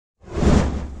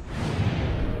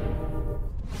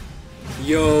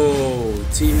Yo,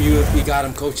 Team UMP got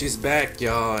him coaches back,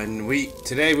 y'all, and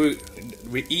today we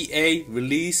EA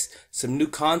released some new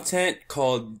content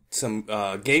called some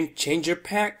game changer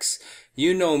packs.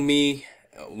 You know me,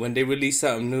 when they release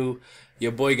something new,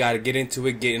 your boy gotta get into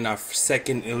it, get in our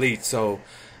second elite. So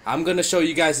I'm gonna show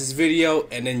you guys this video,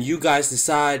 and then you guys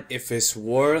decide if it's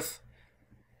worth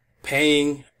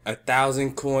paying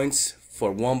 1,000 coins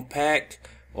for one pack,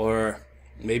 or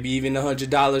maybe even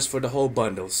 $100 for the whole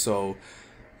bundle. So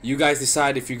you guys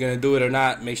decide if you're gonna do it or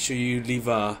not. Make sure you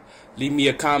leave me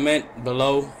a comment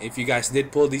below if you guys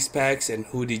did pull these packs and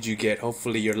who did you get.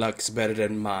 Hopefully your luck's better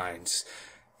than mine's.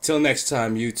 Till next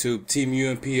time, YouTube, Team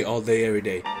UMP all day every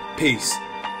day. Peace.